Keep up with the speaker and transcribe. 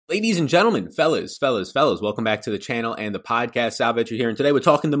Ladies and gentlemen, fellas, welcome back to the channel and the podcast. Sal Vetri here, and today we're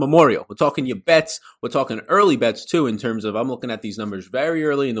talking the Memorial. We're talking your bets. We're talking early bets too, in terms of I'm looking at these numbers very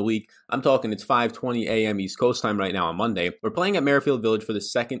early in the week. I'm talking it's 5:20 a.m. East Coast time right now on Monday. We're playing at Merrifield Village for the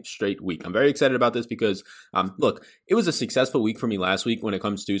second straight week. I'm very excited about this because, look, it was a successful week for me last week when it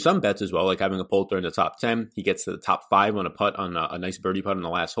comes to some bets as well, like having a Poulter in the top 10. He gets to the top 5 on a putt on a nice birdie putt on the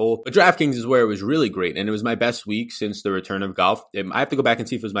last hole. But DraftKings is where it was really great, and it was my best week since the return of golf. I have to go back and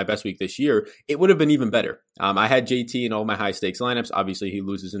see if it was my best week this year. It would have been even better. I had JT in all my high stakes lineups. Obviously, he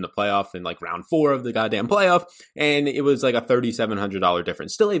loses in the playoff in like round 4 of the goddamn playoff, and it was like a $3,700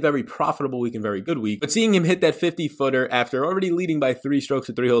 difference. Still a very profitable week and very good week, but seeing him hit that 50-footer after already leading by 3 strokes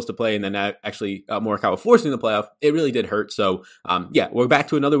with 3 holes to play, and then actually Morikawa forcing the playoff, it really did hurt. So, yeah, we're back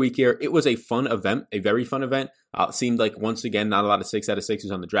to another week here. It was a fun event, a very fun event. It seemed like, once again, not a lot of 6 out of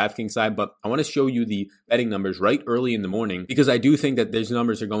 6s on the DraftKings side, but I want to show you the betting numbers right early in the morning because I do think that these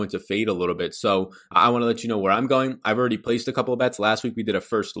numbers are going to fade a little bit. So I want to let you know where I'm going. I've already placed a couple of bets. Last week we did a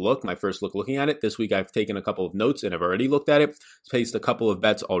first look, my first look looking at it. This week I've taken a couple of notes and I've already looked at it. Placed a couple of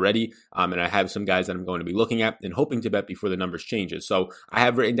bets already, and I have some guys that I'm going to be looking at and hoping to bet before the numbers changes. So I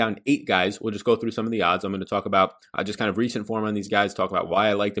have written down 8 guys. We'll just go through some of the odds. I'm going to talk about just kind of recent form on these guys, talk about why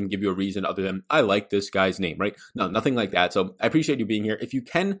I like them, give you a reason other than I like this guy's name, right? No, nothing like that. So I appreciate you being here. If you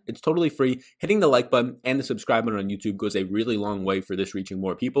can, it's totally free. Hitting the like button and the subscribe button on YouTube goes a really long way for this reaching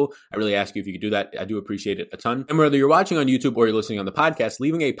more people. I really ask you if you could do that. I do appreciate it a ton. And whether you're watching on YouTube or you're listening on the podcast,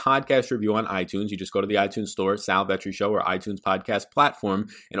 leaving a podcast review on iTunes, you just go to the iTunes store, Sal Vetri Show, or iTunes podcast platform,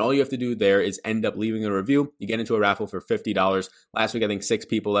 and all you have to do there is end up leaving a review. You get into a raffle for $50. Last week, I think 6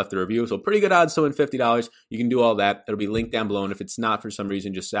 people left the review, so pretty good odds to win $50. You can do all that. It'll be linked down below, and if it's not for some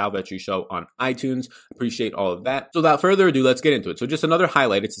reason, just Sal Vetri Show on iTunes. Appreciate all of that. So without further ado, let's get into it. So just another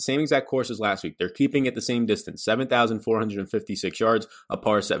highlight. It's the same exact course as last week. They're keeping it the same distance, 7,456 yards, a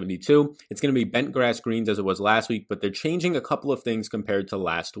par 72. It's going to be bent grass greens as it was last week, but they're changing a couple of things compared to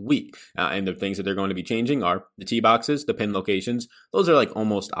last week. And the things that they're going to be changing are the tee boxes, the pin locations. Those are like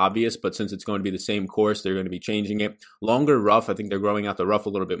almost obvious, but since it's going to be the same course, they're going to be changing it. Longer rough. I think they're growing out the rough a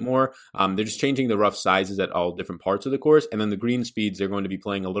little bit more. They're just changing the rough sizes at all different parts of the course. And then the green speeds, they're going to be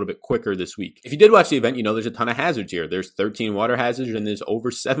playing a little bit quicker this week. If you did watch the event, you know there's a ton of hazards here. There's 13 water hazards and there's over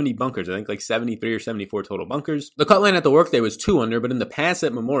 70 bunkers. I think like 73 or 74 total bunkers. The cut line at the workday was 2 under, but in the past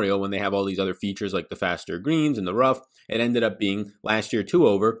at Memorial, when they have all these other features like the faster greens and the rough, it ended up being last year 2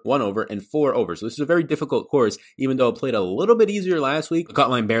 over, 1 over, and 4 over. So this is a very difficult course, even though it played a little bit easier last week. The cut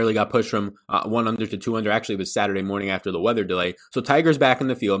line barely got pushed from 1 under to 2 under. Actually, it was Saturday morning after the weather delay. So Tiger's back in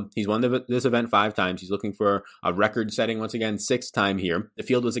the field. He's won this event 5 times. He's looking for a record setting, once again, 6th time here. The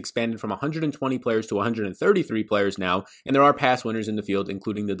field was expanded from 120 players to 133 players now, and there are past winners in the field,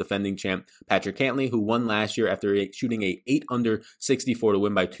 including the defending champ, Patrick Cantlay, who won last year after shooting a 8 under 64 to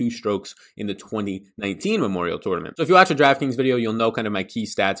win by 2 strokes in the 2019 Memorial Tournament. So if you watch a DraftKings video, you'll know kind of my key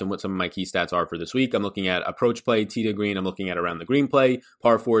stats and what some of my key stats are for this week. I'm looking at approach play, tee to green. I'm looking at around the green play,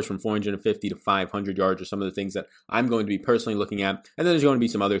 par 4s from 450 to 500 yards are some of the things that I'm going to be personally looking at. And then there's going to be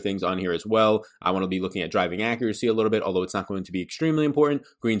some other things on here as well. I want to be looking at driving accuracy a little bit, although it's not going to be extremely important.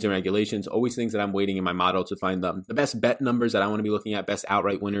 Greens and regulations, always things that I'm waiting in my model to find the best bet numbers that I want to be looking at, best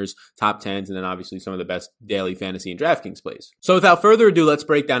outright winners, top 10s, and then obviously some of the best daily fantasy and DraftKings plays. So without further ado, let's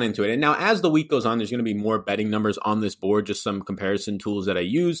break down into it. And now as the week goes on, there's going to be more betting numbers on this board, just some comparison tools that I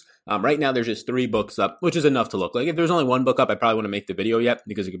use. Right now, there's just 3 books up, which is enough to look. Like if there's only 1 book up, I probably wouldn't make the video yet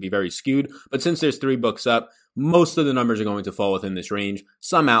because it could be very skewed. But since there's 3 books up, most of the numbers are going to fall within this range.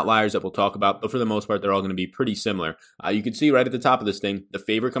 Some outliers that we'll talk about, but for the most part, they're all going to be pretty similar. You can see right at the top of this thing, the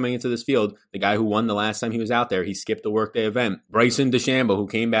favorite coming into this field, the guy who won the last time he was out there, he skipped the workday event. Bryson DeChambeau, who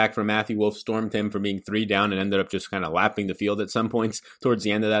came back from Matthew Wolff, stormed him for being 3 down and ended up just kind of lapping the field at some points towards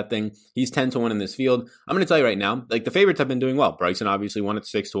the end of that thing. He's 10-1 in this field. I'm going to tell you right now, like the favorites have been doing well. Bryson obviously won at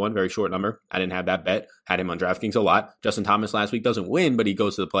 6-1, very short number. I didn't have that bet. Had him on DraftKings a lot. Justin Thomas last week doesn't win, but he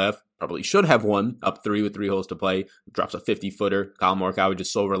goes to the playoff. Probably should have won, up 3 with 3 holes to play. Drops a 50-footer. Collin Morikawa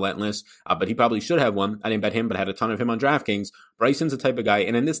just so relentless, but he probably should have won. I didn't bet him, but had a ton of him on DraftKings. Bryson's the type of guy,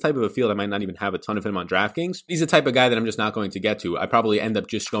 and in this type of a field, I might not even have a ton of him on DraftKings. He's the type of guy that I'm just not going to get to. I probably end up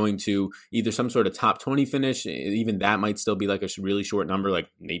just going to either some sort of top 20 finish. Even that might still be like a really short number, like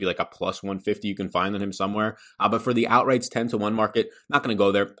maybe like a plus 150 you can find on him somewhere. But for the outrights 10-1 market, not going to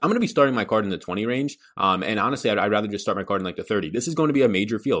go there. I'm going to be starting my card in the 20 range. And honestly, I'd rather just start my card in like the 30. This is going to be a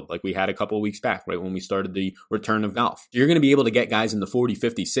major field. Like we we had a couple of weeks back, right when we started the return of golf. So you're going to be able to get guys in the 40,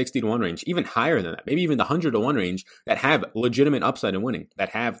 50, 60 to 1 range, even higher than that, maybe even the 100 to 1 range that have legitimate upside in winning, that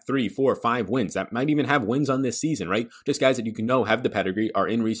have 3, 4, 5 wins, that might even have wins on this season, right? Just guys that you can know have the pedigree, are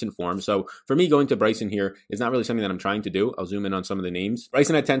in recent form. So for me, going to Bryson here is not really something that I'm trying to do. I'll zoom in on some of the names.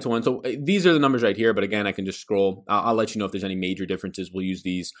 Bryson at 10 to 1. So these are the numbers right here, but again, I can just scroll. I'll let you know if there's any major differences. We'll use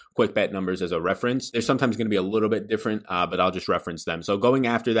these quick bet numbers as a reference. There's sometimes going to be a little bit different, but I'll just reference them. So going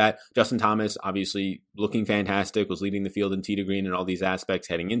after that, Justin Thomas, obviously looking fantastic, was leading the field in tee to green and all these aspects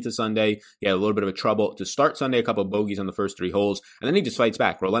heading into Sunday. He had a little bit of a trouble to start Sunday, a couple of bogeys on the first 3 holes, and then he just fights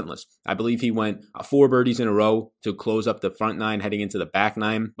back, relentless. I believe he went 4 birdies in a row to close up the front 9 heading into the back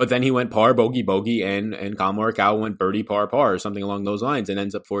 9, but then he went par, bogey, bogey, and Collin Morikawa went birdie, par, par, or something along those lines, and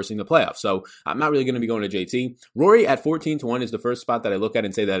ends up forcing the playoff. So I'm not really going to be going to JT. Rory at 14 to 1 is the first spot that I look at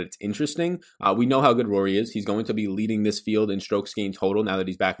and say that it's interesting. We know how good Rory is. He's going to be leading this field in strokes gained total now that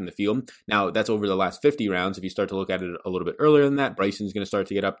he's back in the field. Now, that's over the last 50 rounds. If you start to look at it a little bit earlier than that, Bryson's going to start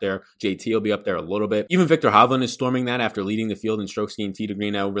to get up there. JT will be up there a little bit. Even Victor Hovland is storming that after leading the field in strokes gained tee to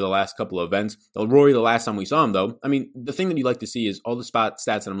green over the last couple of events. Rory, the last time we saw him, though, I mean, the thing that you like to see is all the stats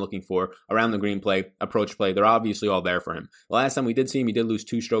that I'm looking for around the green play, approach play. They're obviously all there for him. The last time we did see him, he did lose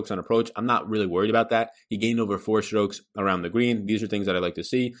 2 strokes on approach. I'm not really worried about that. He gained over 4 strokes around the green. These are things that I like to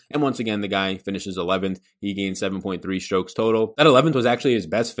see. And once again, the guy finishes 11th. He gained 7.3 strokes total. That 11th was actually his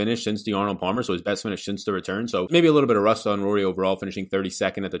best finish since the Arnold Palmer, so his best finish since the return. So maybe a little bit of rust on Rory overall, finishing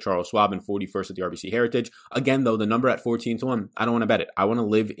 32nd at the Charles Schwab and 41st at the RBC Heritage. Again, though, the number at 14 to 1, I don't want to bet it. I want to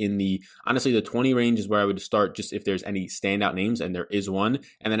live in honestly, the 20 range is where I would start, just if there's any standout names, and there is one.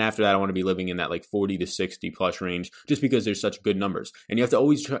 And then after that, I want to be living in that like 40 to 60 plus range, just because there's such good numbers. And you have to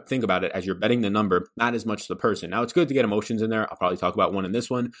always think about it as you're betting the number, not as much the person. Now, it's good to get emotions in there. I'll probably talk about one in this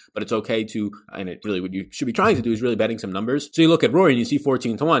one, but it's okay to, and it really what you should be trying to do is really betting some numbers. So you look at Rory and you see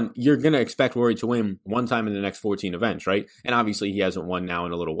 14 to 1, you're going to expect Rory to win one time in the next 14 events, right? And obviously he hasn't won now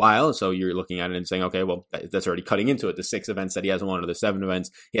in a little while. So you're looking at it and saying, okay, well, that's already cutting into it. The 6 events that he hasn't won, or the 7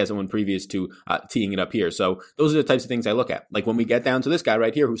 events he hasn't won previous to teeing it up here. So those are the types of things I look at. Like when we get down to this guy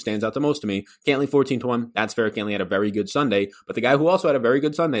right here, who stands out the most to me, Cantlay 14 to 1. That's fair. Cantlay had a very good Sunday, but the guy who also had a very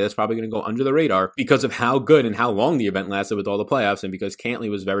good Sunday that's probably going to go under the radar because of how good and how long the event lasted with all the playoffs, and because Cantlay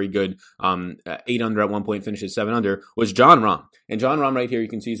was very good, 8 under at one point, finishes 7 under, was Jon Rahm. And Jon Rahm right here, you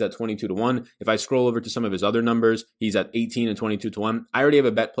can see he's at 22 to 1. If I scroll over to some of his other numbers, he's at 18 and 22 to 1. I already have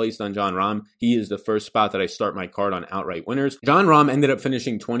a bet placed on Jon Rahm. He is the first spot that I start my card on outright winners. Jon Rahm ended up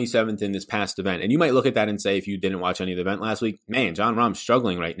finishing 27th in this past event. And you might look at that and say, if you didn't watch any of the event last week, man, Jon Rahm's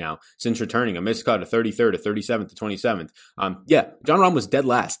struggling right now since returning. A missed cut, a 33rd, a 37th, to 27th. Jon Rahm was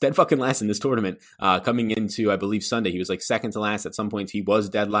dead fucking last in this tournament coming into, I believe, Sunday. He was like second to last. At some points, he was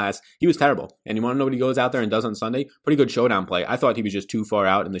dead last. He was terrible. And you want to know what he goes out there and does on Sunday? Pretty good showdown play. I thought he was just too far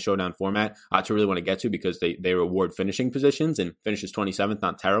out in the showdown format to really want to get to, because they reward finishing positions, and finishes 27th,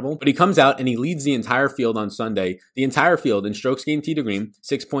 not terrible. But he comes out and he leads the entire field on Sunday. The entire field in strokes gained tee to green,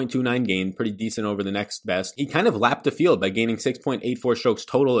 6.29 gained, pretty decent over the next best. He kind of lapped the field by gaining 6.84 strokes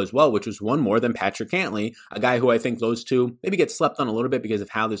total as well, which was one more than Patrick Cantlay, a guy who I think those two maybe get slept on a little bit because of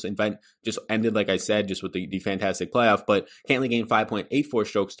how this event just ended, like I said, just with the fantastic playoff. But Cantlay gained 5.84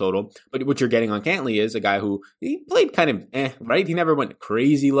 strokes total. But what you're getting on Cantlay is a guy who, he played kind of right? He never went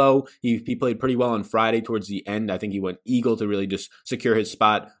crazy low. He played pretty well on Friday towards the end. I think he went eagle to really just secure his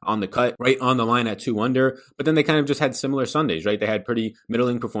spot on the cut, right on the line at 2 under. But then they kind of just had similar Sundays, right? They had pretty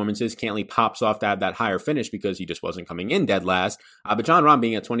middling performances. Cantlay pops off to have that higher finish because he just wasn't coming in dead last. But Jon Rahm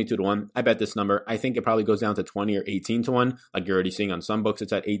being at 22 to 1, I bet this number. I think it probably goes down to 20 or 18 to 1. Like you're already seeing on some books,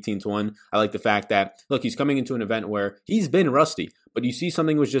 it's at 18 to 1. I like the fact that, look, he's coming into an event where he's been rusty, but you see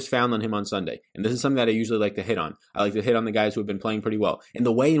something was just found on him on Sunday. And this is something that I usually like to hit on. I like to hit on the guys who have been playing pretty well. And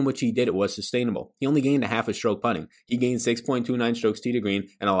the way in which he did it was sustainable. He only gained a half a stroke putting. He gained 6.29 strokes tee to green,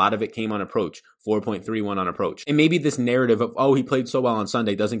 and a lot of it came on approach, 4.31 on approach. And maybe this narrative of, oh, he played so well on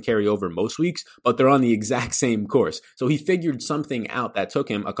Sunday doesn't carry over most weeks, but they're on the exact same course. So he figured something out that took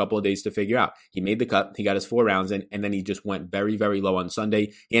him a couple of days to figure out. He made the cut, he got his 4 rounds in, and then he just went very, very low on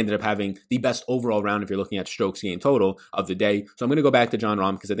Sunday. He ended up having the best overall round if you're looking at strokes gained total of the day. So I'm going to go back to Jon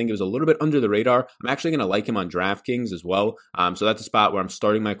Rahm because I think it was a little bit under the radar. I'm actually going to like him on DraftKings as well. So that's a spot where I'm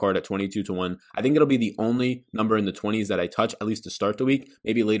starting my card at 22 to 1. I think it'll be the only number in the 20s that I touch, at least to start the week.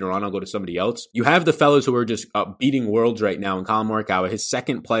 Maybe later on I'll go to somebody else. You have the fellas who are just beating worlds right now in Collin Morikawa, his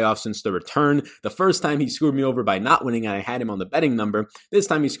second playoff since the return. The first time he screwed me over by not winning and I had him on the betting number. This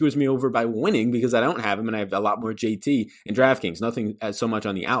time he screws me over by winning because I don't have him and I have a lot more JT in DraftKings. Nothing so much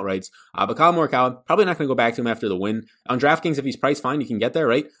on the outrights. But Collin Morikawa, probably not going to go back to him after the win. On DraftKings, if he's priced price, fine, you can get there,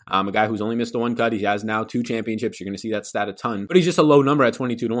 right? A guy who's only missed the one cut. He has now 2 championships. You're going to see that stat a ton, but he's just a low number at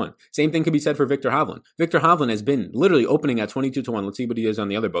 22-1. Same thing could be said for Viktor Hovland. Viktor Hovland has been literally opening at 22-1. Let's see what he is on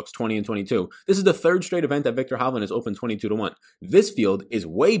the other books, 20 and 22. This is the 3rd straight event that Viktor Hovland has opened 22-1. This field is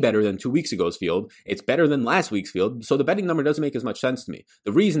way better than 2 weeks ago's field. It's better than last week's field. So the betting number doesn't make as much sense to me.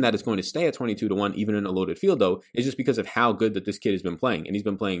 The reason that it's going to stay at 22-1, even in a loaded field though, is just because of how good that this kid has been playing. And he's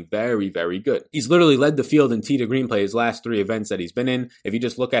been playing very, very good. He's literally led the field in tee to green play his last 3 events that he's been in. If you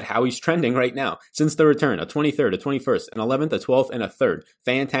just look at how he's trending right now, since the return, a 23rd, a 21st, an 11th, a 12th, and a 3rd.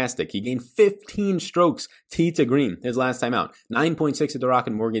 Fantastic. He gained 15 strokes tee to green his last time out. 9.6 at the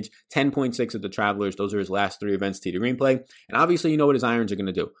Rocket Mortgage, 10.6 at the Travelers. Those are his last 3 events tee to green play. And obviously you know what his irons are going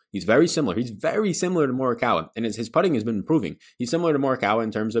to do. He's very similar. He's very similar to Morikawa, and his putting has been improving. He's similar to Morikawa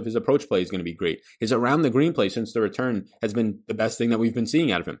in terms of his approach play is going to be great. His around the green play since the return has been the best thing that we've been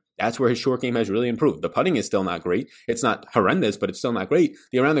seeing out of him. That's where his short game has really improved. The putting is still not great. It's not horrendous, but it's still not great.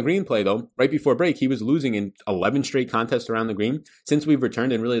 The around the green play, though, right before break, he was losing in 11 straight contests around the green. Since we've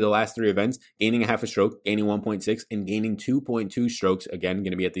returned in really the last 3 events, gaining a half a stroke, gaining 1.6, and gaining 2.2 strokes, again,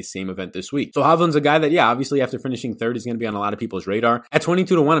 going to be at the same event this week. So Hovland's a guy that, yeah, obviously after finishing 3rd is going to be on a lot of people's radar. At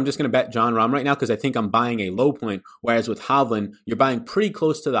 22-1, I'm just going to bet Jon Rahm right now because I think I'm buying a low point, whereas with Hovland, you're buying pretty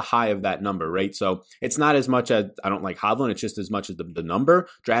close to the high of that number, right? So it's not as much as, I don't like Hovland, it's just as much as the number.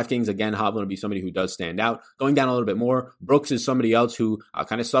 DraftKings, again, Hovland will be somebody who does stand out. Going down a little bit more, Brooks is somebody else who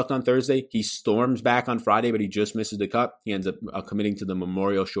kind of sucked on Thursday. He storms back on Friday, but he just misses the cut. He ends up committing to the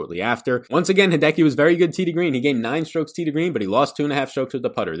Memorial shortly after. Once again, Hideki was very good tee to green. He gained 9 strokes tee to green, but he lost 2.5 strokes with the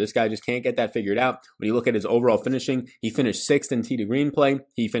putter. This guy just can't get that figured out. When you look at his overall finishing, he finished 6th in tee to green play.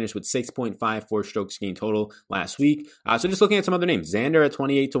 He finished with 6.54 strokes gained total last week. So just looking at some other names, Xander at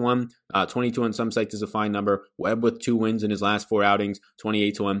 28-1, 22 on some sites is a fine number. Webb with 2 wins in his last 4 outings,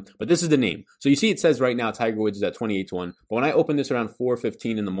 28-1. But this is the name. So you see it says right now Tiger Woods is at 28-1. But when I open this around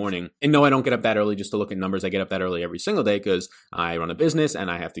 4:15 in the morning, and no, I don't get up that early just to look at numbers. I get up that early every single day because I run a business and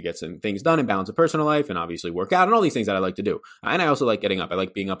I have to get some things done and balance a personal life and obviously work out and all these things that I like to do. And I also like getting up. I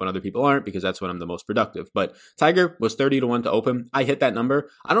like being up when other people aren't because that's when I'm the most productive. But Tiger was 30-1 to open. I hit that number.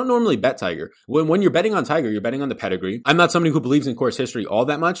 I don't normally bet Tiger. When you're betting on Tiger, you're betting on the pedigree. I'm not somebody who believes in course history all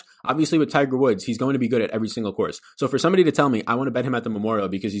that much. Obviously with Tiger Woods, he's going to be good at every single course. So for somebody to tell me I want to bet him at the Memorial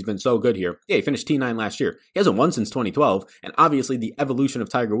because he's been so good here. Yeah, he finished T9 last year. He hasn't won since 2012. And obviously the evolution of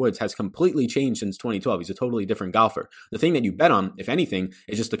Tiger Woods has completely changed since 2012. He's a totally different golfer. The thing that you bet on, if anything,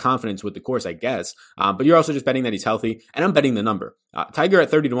 is just the confidence with the course, I guess. But you're also just betting that he's healthy. And I'm betting the number. Tiger at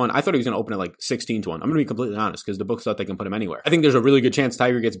 30-1, I thought he was going to open at like 16-1. I'm going to be completely honest because the books thought they can put him anywhere. I think there's a really good chance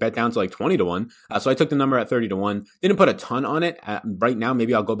Tiger gets bet down to like 20-1. So I took the number at 30-1. Didn't put a ton on it. Right now,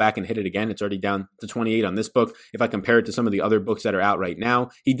 maybe I'll go back and hit it again. It's already down to 28 on this book. If I compare it to some of the other books that are out right now,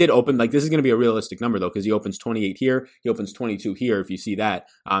 he did open, like this is going to be a realistic number though, because he opens 28 here. He opens 22 here if you see that.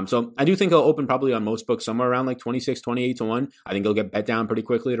 So I do think he'll open probably on most books somewhere around like 26, 28-1. I think he'll get bet down pretty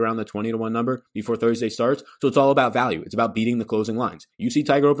quickly at around the 20-1 number before Thursday starts. So it's all about value. It's about beating the closing lines. You see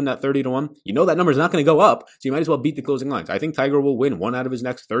Tiger open at 30-1, you know that number is not going to go up, so you might as well beat the closing lines. I think Tiger will win 1 out of his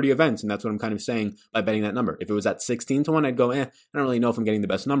next 30 events, and that's what I'm kind of saying by betting that number. If it was at 16-1, I'd go, I don't really know if I'm getting the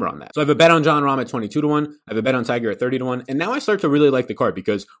best number on that. So I have a bet on Jon Rahm at 22-1. I have a bet on Tiger at 30-1, and now I start to really like the card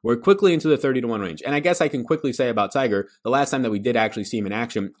because we're quickly into the 30-1 range. And I guess I can quickly say about Tiger, the last time that we did actually see him in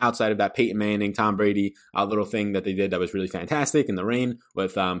action, outside of that Peyton Manning, Tom Brady little thing that they did that was really fantastic in the rain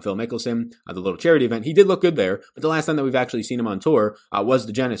with Phil Mickelson, the little charity event, he did look good there. But the last time that we've actually seen him on tour was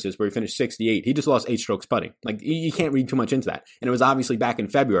the Genesis, where he finished 68. He just lost 8 strokes putting. Like, you can't read too much into that. And it was obviously back in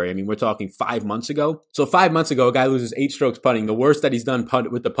February. I mean, we're talking 5 months ago. So 5 months ago, a guy loses 8 strokes putting, the worst that he's done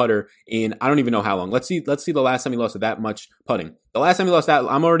with the putter in I don't even know how long. Let's see the last time he lost that much putting. The last time he lost that,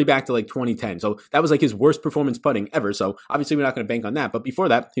 I'm already back to like 2010. So that was like his worst performance putting ever. So obviously we're not going to bank on that. But before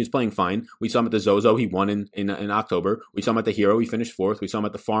that, he was playing fine. We saw him at the Zozo. He won in October. We saw him at the Hero. He finished 4th. We saw him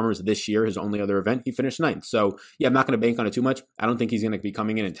at the Farmers this year, his only other event. He finished 9th. So yeah, I'm not going to bank on it too much. I don't think he's going to be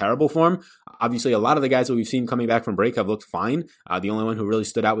coming in terrible form. Obviously, a lot of the guys that we've seen coming back from break have looked fine. The only one who really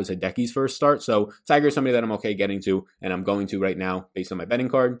stood out was Hideki's first start. So Tiger is somebody that I'm okay getting to, and I'm going to right now based on my betting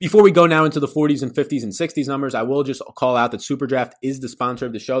card. Before we go now into the 40s and 50s and 60s numbers, I will just call out that SuperDraft is the sponsor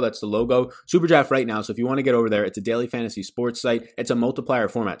of the show. That's the logo. SuperDraft right now. So if you want to get over there, it's a daily fantasy sports site. It's a multiplier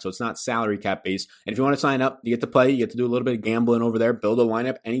format, so it's not salary cap based. And if you want to sign up, you get to play. You get to do a little bit of gambling over there, build a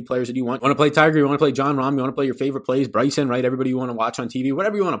lineup, any players that you want. You want to play Tiger, you want to play Jon Rahm, you want to play your favorite plays, Bryson, right? Everybody you want to watch on TV,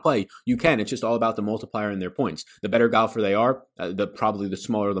 whatever you want to play, you can. It's just all about the multiplier and their points. The better golfer they are, probably the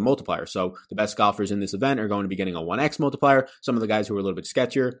smaller the multiplier. So the best golfers in this event are going to be getting a 1x multiplier. Some of the guys who are a little bit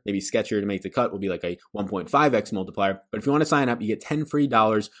sketchier, maybe sketchier to make the cut, will be like a 1.5x multiplier. But if you want to sign up, you get $10 free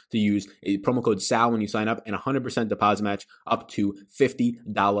to use a promo code SAL when you sign up, and 100% deposit match up to $50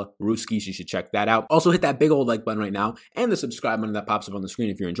 Rooskies. You should check that out. Also hit that big old like button right now and the subscribe button that pops up on the screen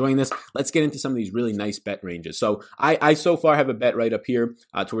if you're enjoying this. Let's get into some of these really nice bet ranges. So I so far have a bet right up here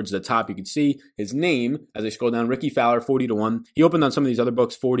towards the top. You can see his name as I scroll down. Rickie Fowler, 40-1. He opened on some of these other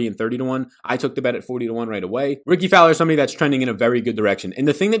books, 40 and 30-1. I took the bet at 40-1 right away. Rickie Fowler is somebody that's trending in a very good direction. And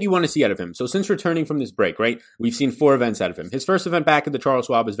the thing that you want to see out of him, so since returning from this break, right, we've seen 4 events out of him. His first event back at the Charles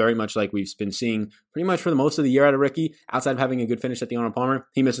Schwab is very much like we've been seeing pretty much for the most of the year out of Rickie. Outside of having a good finish at the Arnold Palmer,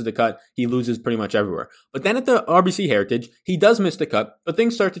 he misses the cut. He loses pretty much everywhere. But then at the RBC Heritage, he does miss the cut, but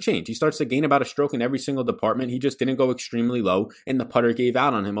things start to change. He starts to gain about a stroke in every single department. He just didn't go extremely low, and the putter gave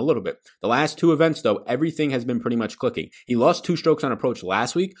out on him a little bit. The last 2 events, though, everything has been pretty much clicking. He lost 2 strokes on approach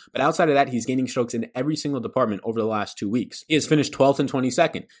last week, but outside of that, he's gaining strokes in every single department over the last 2 weeks. He has finished 12th and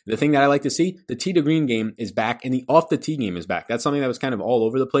 22nd. The thing that I like to see, the tee to green game is back, and the off the tee game is back. That's something that was kind of all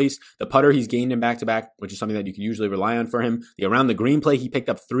over the place. The putter, he's gained in back-to-back, which is something that you can usually rely on for him. The around the green play, he picked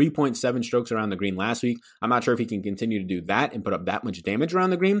up 3.7 strokes around the green last week. I'm not sure if he can continue to do that and put up that much damage around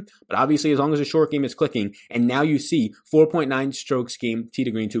the green, but obviously as long as the short game is clicking, and now you see 4.9 strokes game tee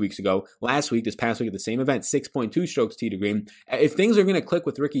to green 2 weeks ago. Last week, this past week at the same event, 6.2 strokes tee to green. If things are going to click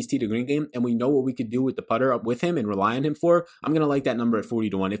with Rickie's tee to green game, and we know what we could do with the putter up with him and rely on him for, I'm going to like that number at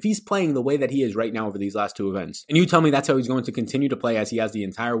 40-1. If he's playing the way that he is right now over these last 2 events, and you tell me that's how he's going to continue to play as he has the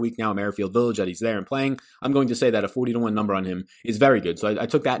entire week now at Merrifield Village that he's there and playing, I'm going to say that a 40-1 number on him is very good. So I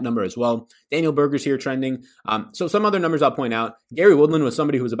took that number as well. Daniel Berger's here trending. So some other numbers I'll point out. Gary Woodland was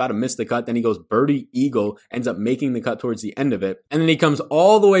somebody who was about to miss the cut. Then he goes birdie eagle, ends up making the cut towards the end of it. And then he comes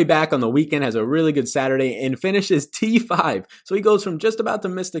all the way back on the weekend, has a really good Saturday, and finishes T5. So he goes from just about to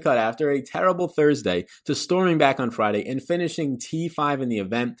miss the cut after a terrible Thursday to storming back on Friday and finishing T5 in the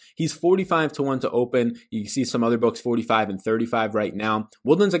event. He's 45-1 to open. You can see some other books 45 and 35 right now.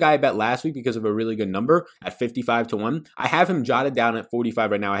 Woodland's a guy I bet last week because of a really good number at 55-1. I have him jotted down at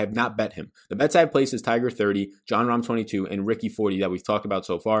 45 right now. I have not bet him. The bets I've placed is Tiger 30, Jon Rahm 22, and Rickie 40 that we've talked about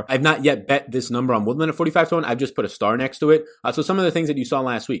so far. I've not yet bet this number on Woodland at 45-1. I've just put a star next to it. So some of the things that you saw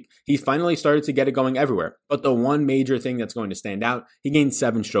last week, he finally started to get it going everywhere. But the one major thing that's going to stand out, he gained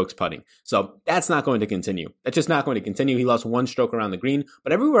 7 strokes putting. So that's not going to continue. That's just not going to continue. He lost 1 stroke around the green,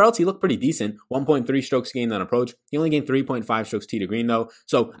 but everywhere else he looked pretty decent. 1.3 strokes gained on approach. He only gained 3.5 strokes tee to green though.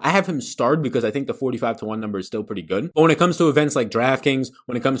 So I have him starred because I think the 45-1 number is still pretty good. But when it comes to events like DraftKings,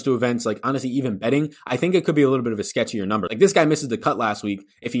 when it comes to events like honestly even betting, I think it could be a little bit of a sketchier number. Like this guy misses the cut last week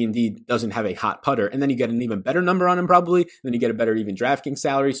if he indeed doesn't have a hot putter, and then you get an even better number on him probably, then you get a better even DraftKings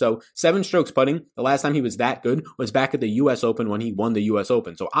salary. So 7 strokes putting, the last time he was that good was back at the US Open when he won the US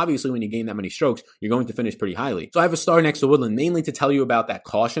Open. So obviously when you gain that many strokes, you're going to finish pretty highly. So I have a star next to Woodland mainly to tell you about that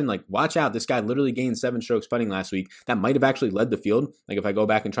caution. Like watch out, this guy literally gained 7 strokes putting last week. That might have actually led the field. Like if I go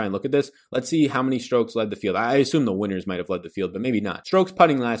back and try and look at this, let's see how many strokes led the field. I assume the winners might have led the field, but maybe not. Strokes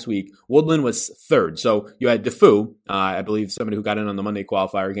putting last week, Woodland was 3rd. So you had Defoe, I believe somebody who got in on the Monday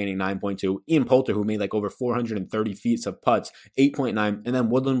qualifier, gaining 9.2. Ian Poulter, who made like over 430 feet of putts, 8.9. And then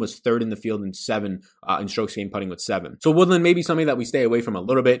Woodland was 3rd in the field in 7 in strokes gained putting with 7. So Woodland may be something that we stay away from a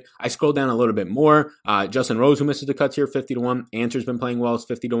little bit. I scroll down a little bit more. Justin Rose, who misses the cuts here, 50-1. Answer's been playing well, it's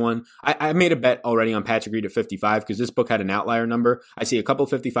 50-1. I made a bet already on Patrick Reed at 55 because this book had an outlier number. I see a couple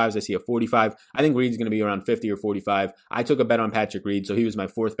 55s. I see a 45. I think Reed's going to be around 50 or 45. I took a bet on Patrick Reed, so he was my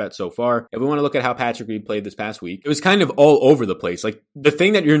 4th bet so far. If we want to look at how Patrick Reed played this past week, it was kind of all over the place. Like the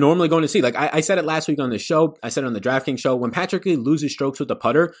thing that you're normally going to see, like I said it last week on the show, I said it on the DraftKings show, when Patrick Reed loses strokes with the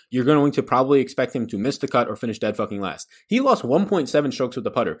putter, you're going to probably expect him to miss the cut or finish dead fucking last. He lost 1.7 strokes with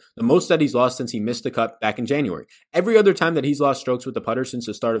the putter, the most that he's lost since he missed the cut back in January. Every other time that he's lost strokes with the putter since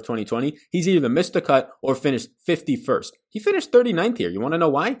the start of 2020, he's either missed the cut or finished 51st. He finished 39th here. You want to know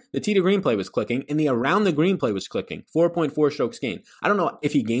why? The tee to green play was clicking and the around the green play was clicking. 4.4 strokes gained. I don't know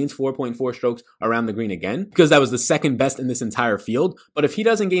if he gains 4.4 strokes around the green again because that was the second best in this entire field. But if he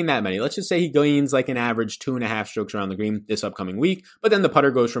doesn't gain that many, let's just say he gains like an average 2.5 strokes around the green this upcoming week, but then the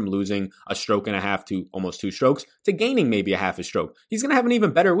putter goes from losing a stroke and a half to almost 2 strokes to gaining maybe a half a stroke. He's going to have an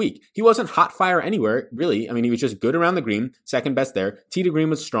even better week. He wasn't hot fire anywhere, really. I mean, he was just good around the green, second best there. Tee to green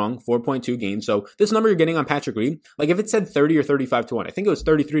was strong, 4.2 gains. So this number you're getting on Patrick Reed, like if it said 30 or 35-1, I think it was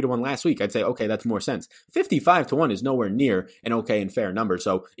 33-1 last week, I'd say, okay, that's more sense. 55-1 is nowhere near an okay and fair number.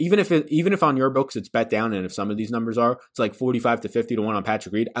 So even if on your books it's bet down, and if some of these numbers are, it's like 45 to 50-1 on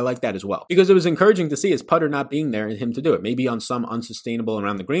Patrick Reed, I like that as well. Because it was encouraging to see his putter not being there there in him to do it. Maybe on some unsustainable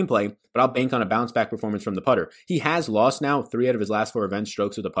around the green play, but I'll bank on a bounce back performance from the putter. He has lost now 3 out of his last 4 events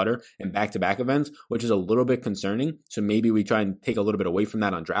strokes with the putter and back-to-back events, which is a little bit concerning. So maybe we try and take a little bit away from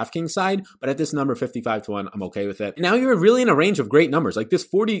that on DraftKings side, but at this number 55-1, I'm okay with it. And now you're really in a range of great numbers. Like this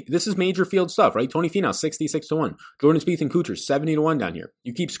is major field stuff, right? Tony Finau 66-1, Jordan Spieth and Kuchar 70-1 down here.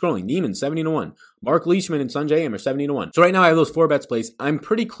 You keep scrolling. Neiman 70-1, Mark Leishman and Sungjae Im are 70-1. So right now I have those 4 bets placed. I'm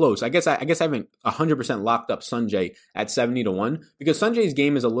pretty close. I guess I haven't 100% locked up Sungjae at 70-1 because Sungjae's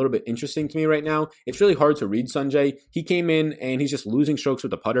game is a little bit interesting to me right now. It's really hard to read Sungjae. He came in and he's just losing strokes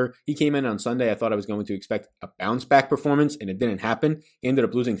with the putter. He came in on Sunday. I thought I was going to expect a bounce back performance and it didn't happen. He ended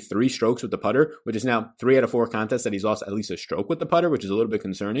up losing 3 strokes with the putter, which is now 3 out of 4 contests that he's lost at least a stroke with the putter, which is a little bit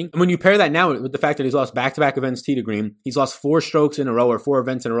concerning. And when you pair that now with the fact that he's lost back-to-back events tee to green, he's lost 4 strokes in a row or 4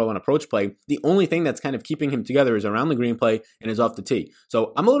 events in a row on approach play. The only thing that's kind of keeping him together is around the green play and is off the tee.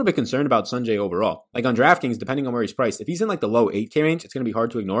 So I'm a little bit concerned about Sungjae overall. Like on DraftKings, depending on where he's priced, if he's in like the low 8K range, it's going to be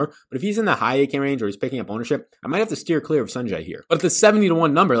hard to ignore. But if he's in the high 8K range or he's picking up ownership, I might have to steer clear of Sungjae here. But at the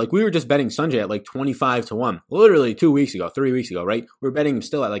 70-1 number, like we were just betting Sungjae at like 25-1, literally 3 weeks ago, right? We were betting him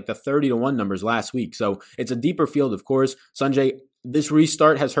still at like the 30-1 numbers last week. So it's a deeper field, of course. Sungjae, this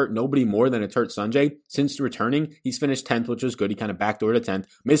restart has hurt nobody more than it's hurt Sungjae. Since returning, he's finished 10th, which was good. He kind of backdoored to 10th.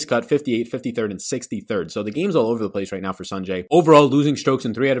 Miscut, 58th, 53rd, and 63rd. So the game's all over the place right now for Sungjae. Overall, losing strokes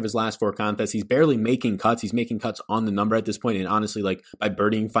in 3 out of his last 4 contests. He's barely making cuts. He's making cuts on the number at this point, and honestly, like by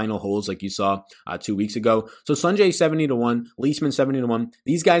birdieing final holes like you saw 2 weeks ago. So Sungjae 70-1, Leishman 70-1.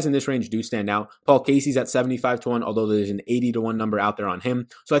 These guys in this range do stand out. Paul Casey's at 75-1, although there's an 80-1 number out there on him.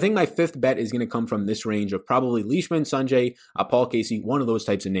 So I think my 5th bet is going to come from this range of probably Leishman, Sungjae, Paul Casey, one of those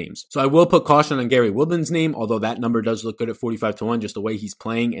types of names. So I will put caution on Gary Woodland's name, although that number does look good at 45-1, just the way he's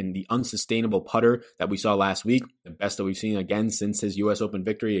playing and the unsustainable putter that we saw last week, the best that we've seen again since his US Open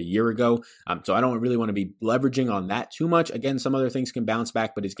victory a year ago. So I don't really want to be leveraging on that too much. Again, some other things can bounce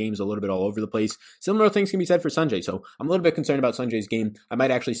back, but his game's a little bit all over the place. Similar things can be said for Sungjae. So I'm a little bit concerned about Sungjae's game. I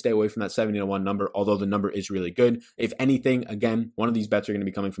might actually stay away from that 70-1 number, although the number is really good. If anything, again, one of these bets are going to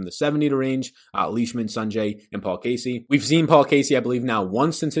be coming from the 70 range, Leishman, Sungjae, and Paul Casey. We've seen Paul Casey, I believe, now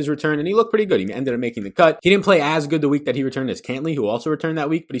once since his return, and he looked pretty good. He ended up making the cut. He didn't play as good the week that he returned as Cantlay, who also returned that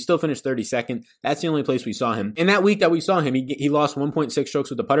week, but he still finished 32nd. That's the only place we saw him. In that week that we saw him, he lost 1.6 strokes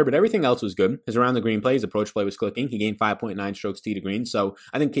with the putter, but everything else was good. His around the green play, his approach play was clicking. He gained 5.9 strokes tee to green. So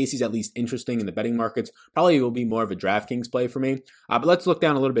I think Casey's at least interesting in the betting markets. Probably will be more of a DraftKings play for me. But let's look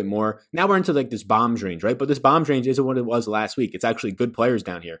down a little bit more. Now we're into like this bombs range, right? But this bombs range isn't what it was last week. It's actually good players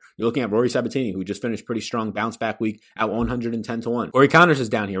down here. You're looking at Rory Sabatini, who just finished pretty strong bounce back week at 110-1. Corey Connors is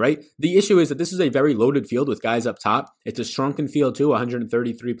down here, right? The issue is that this is a very loaded field with guys up top. It's a shrunken field too,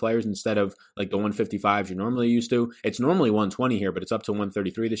 133 players instead of like the 155s you're normally used to. It's normally 120 here, but it's up to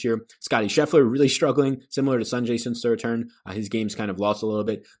 133 this year. Scotty Scheffler really struggling, similar to Sungjae since the return. His game's kind of lost a little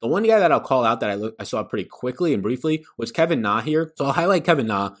bit. The one guy that I'll call out that I saw pretty quickly and briefly was Kevin Na here. So I'll highlight Kevin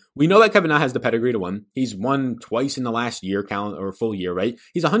Na. We know that Kevin Na has the pedigree to win. He's won twice in the last year, or full year, right?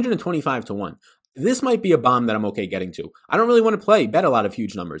 He's 125-1. This might be a bomb that I'm okay getting to. I don't really want to bet a lot of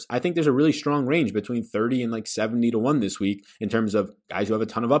huge numbers. I think there's a really strong range between 30 and like 70-1 this week in terms of guys who have a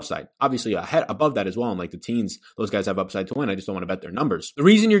ton of upside. Obviously above that as well. And like the teens, those guys have upside to win. I just don't want to bet their numbers. The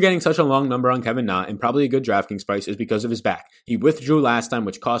reason you're getting such a long number on Kevin Na and probably a good DraftKings price is because of his back. He withdrew last time,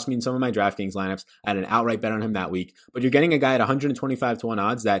 which cost me in some of my DraftKings lineups. I had an outright bet on him that week. But you're getting a guy at 125-1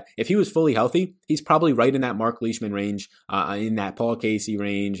 odds that if he was fully healthy, he's probably right in that Mark Leishman range, in that Paul Casey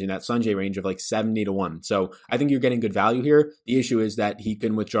range, in that Sungjae range of like 70-1. So I think you're getting good value here. The issue is that he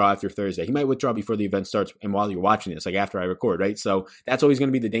can withdraw after Thursday. He might withdraw before the event starts and while you're watching this, like after I record, right? So that's always going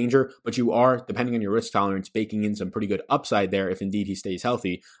to be the danger, but you are, depending on your risk tolerance, baking in some pretty good upside there if indeed he stays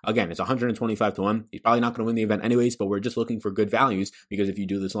healthy. Again, it's 125-1. He's probably not going to win the event anyways, but we're just looking for good values because if you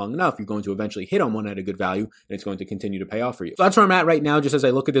do this long enough, you're going to eventually hit on one at a good value and it's going to continue to pay off for you. So that's where I'm at right now. Just as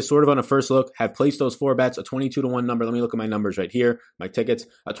I look at this sort of on a first look, have placed those 4 bets, a 22-1 number. Let me look at my numbers right here, my tickets,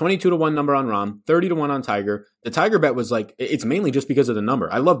 a 22-1 number on Rahm, 30-1 on Tiger. The Tiger bet was like, it's mainly just because of the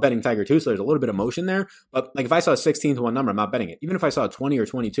number. I love betting Tiger too, so there's a little bit of motion there. But like if I saw a 16-1 number, I'm not betting it. Even if I saw a 20 or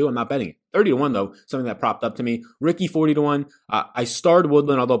 22, I'm not betting it. 30-1 though, something that propped up to me. Ricky 40-1. I starred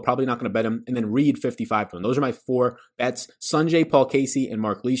Woodland, although probably not going to bet him. And then Reed 55-1. Those are my 4 bets. Sungjae, Paul Casey, and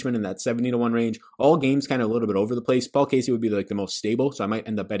Mark Leishman in that 70-1 range. All games kind of a little bit over the place. Paul Casey would be like the most stable, so I might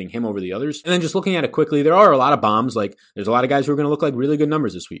end up betting him over the others. And then just looking at it quickly, there are a lot of bombs. Like there's a lot of guys who are going to look like really good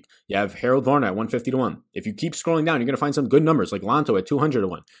numbers this week. You have Harold Varner Varner at 150 to 1. If you keep scrolling down, you're going to find some good numbers like Lanto at 200 to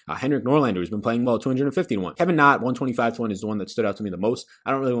 1. Henrik Norlander, who's been playing well, 250 to 1. Kevin Knott, 125 to 1 is the one that stood out to me the most.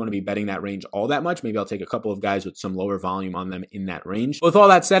 I don't really want to be betting that range all that much. Maybe I'll take a couple of guys with some lower volume on them in that range. With all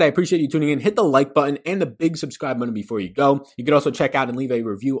that said, I appreciate you tuning in. Hit the like button and the big subscribe button before you go. You could also check out and leave a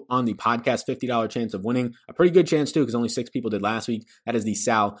review on the podcast. $50 chance of winning. A pretty good chance too, because only 6 people did last week. That is the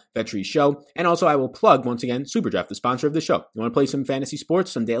Sal Vetri Show. And also I will plug once again SuperDraft, the sponsor of the show. You want to play some fantasy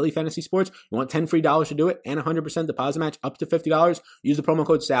sports, some daily fantasy sports? You want $10 free to do it and 100% deposit match up to $50? Use the promo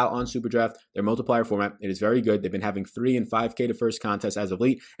code SAL on SuperDraft. Their multiplier format, it is very good. They've been having 3 and 5K to first contests as of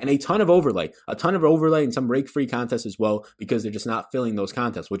late, and a ton of overlay and some rake-free contests as well, because they're just not filling those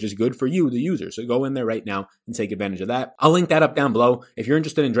contests, which is good for you, the user. So go in there right now and take advantage of that. I'll link that up down below. If you're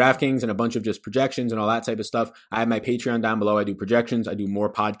interested in DraftKings and a bunch of just projections and all that type of stuff, I have my Patreon down below. I do projections. I do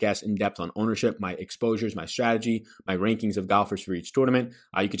more podcasts in depth on ownership, my exposures, my strategy, my rankings of golfers for each tournament.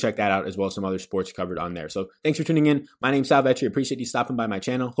 You can check that out as well as some other sports covered on there. So thanks for tuning in. My name's Sal Vetri. Appreciate you stopping by my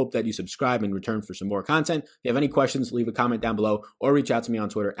channel. Hope that you subscribe in return for some more content. If you have any questions, leave a comment down below or reach out to me on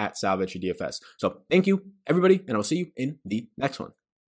Twitter at SalVetriDFS. So thank you, everybody, and I'll see you in the next one.